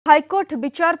High court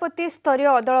विचारपति स्तरीय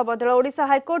अदल बदल ओडिशा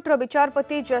हाईकोर्टर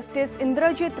विचारपति जस्टिस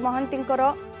इंद्रजित महांती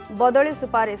बदली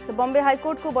सुपारिश बॉम्बे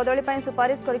हाईकोर्ट को बदली पर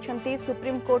सुपारिश करिसेंती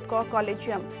सुप्रीम कोर्ट को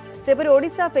कॉलेजियम सेपरि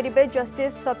ओडिशा फेरिबे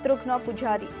जस्टिस शत्रुघ्न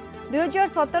पुजारी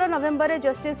 2017 नवेम्बर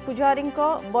जस्टिस पुजारी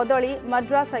बदली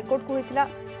मद्रास हाईकोर्ट को होता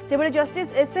से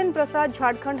जस्टिस एसएन प्रसाद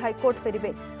झारखंड हाईकोर्ट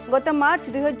फेरिबे गत मार्च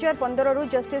 2015 रु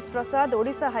जस्टिस प्रसाद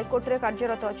ओडिशा हाईकोर्ट रे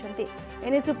कार्यरत अच्छा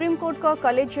एने सुप्रीम कोर्ट को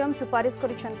कॉलेजियम सुपारिश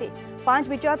करिसेंती 5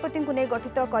 विचारपति को नहीं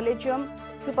गठित कॉलेजियम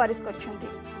सुपारिश करिसेंती।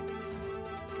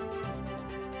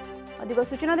 अधिक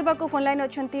सूचना देवा फोन लाइन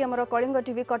अच्छा आमर Kalinga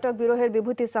TV Cuttack bureau head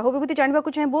विभूति साहू विभूति जानवा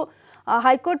चाहबू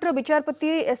हाईकोर्ट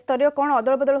विचारपति स्तरीय कौन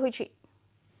अदल बदल होइछि?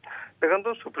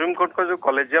 देखो सुप्रीम कोर्ट का जो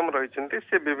कॉलेजियम रही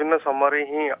से विभिन्न समय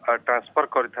ही ट्रांसफर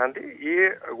करते ये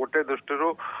गोटे दृष्टि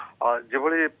जो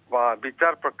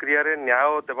विचार प्रक्रिया रे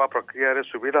न्याय देवा प्रक्रिया रे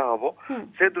सुविधा हम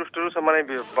से दृष्टि से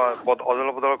अदल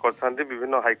बदल करते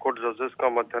विभिन्न हाईकोर्ट जजेस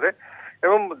मध्य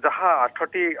एवं जहाँ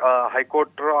 8टी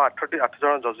हाईकोर्ट आठ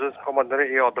जन जजेस मध्य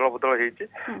ये अदल बदल होती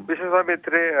विशेष भाव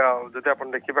जदि आप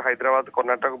देखिए हैदराबाद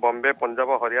कर्नाटक बॉम्बे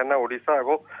पंजाब हरियाणा ओडिशा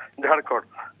और झारखंड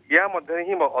या मध्य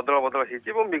ही अदल बदल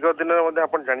होती विगत दिन में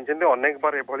आप जानते अनेक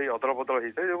बार ये अदल बदल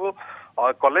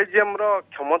होता कॉलेजियम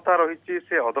क्षमता रही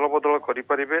से अदल बदल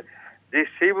करें जे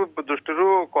से दृष्टि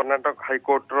कर्नाटक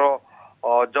हाईकोर्ट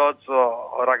जज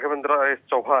राघवेंद्र एस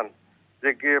चौहान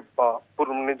जे कि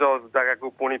निज जगह को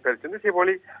पुणी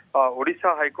फेरी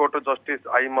Odisha high court justice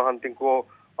I Mahanti को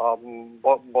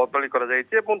बदली कर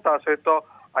सहित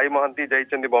आई महांती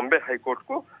जाइए बॉम्बे हाईकोर्ट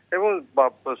को एवं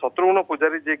शत्रुघ्न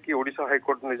पुजारी जे कि ओडिशा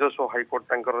हाईकोर्ट निजस्व हाईकोर्ट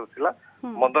तांकर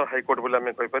मदर हाईकोर्ट बोले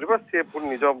आम कहीपर सी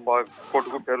निज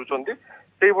कोर्ट को फेरुंट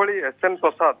से एसएन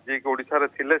प्रसाद जे कि ओडिशा रे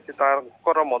थिले से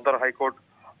मदर हाईकोर्ट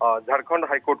झारखंड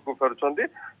हाईकोर्ट को फेरुंट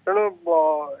तेणु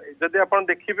जदि आप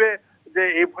देखिए जे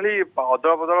ये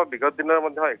अदल बदल विगत दिन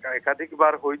में एकाधिक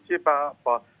बार होइछि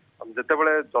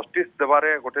जितेबाला जस्टिस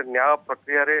देवारे गोटे न्याय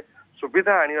प्रक्रिया रे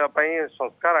सुविधा आने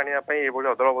संस्कार आने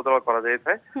अदल बदल कर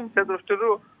दृष्टि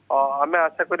आम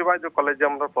आशा करवा जो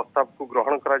कॉलेजियम प्रस्ताव को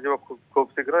ग्रहण कर खूब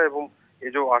शीघ्र एवं ये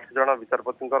जो 8 जन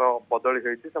विचारपति बदली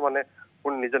होती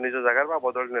निज निज जगह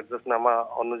बदली निर्देशनामा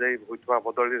अनुजाई होता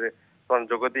बदली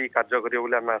जोगदी कार्य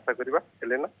करेंगे आम आशा करवा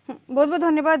ना। बहुत बहुत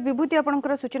धन्यवाद विभूति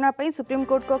आपंकर सूचना सुप्रीम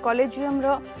कोर्ट को कॉलेजियम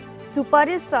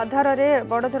सुपारिश आधार में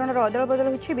बड़ धरण अदल बदल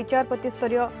होती विचारपति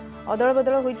स्तरीय अदल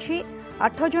बदल होती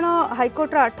 8 जन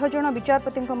हाईकोर्टर 8 जन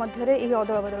विचारपति मध्य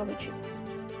अदल बदल होती।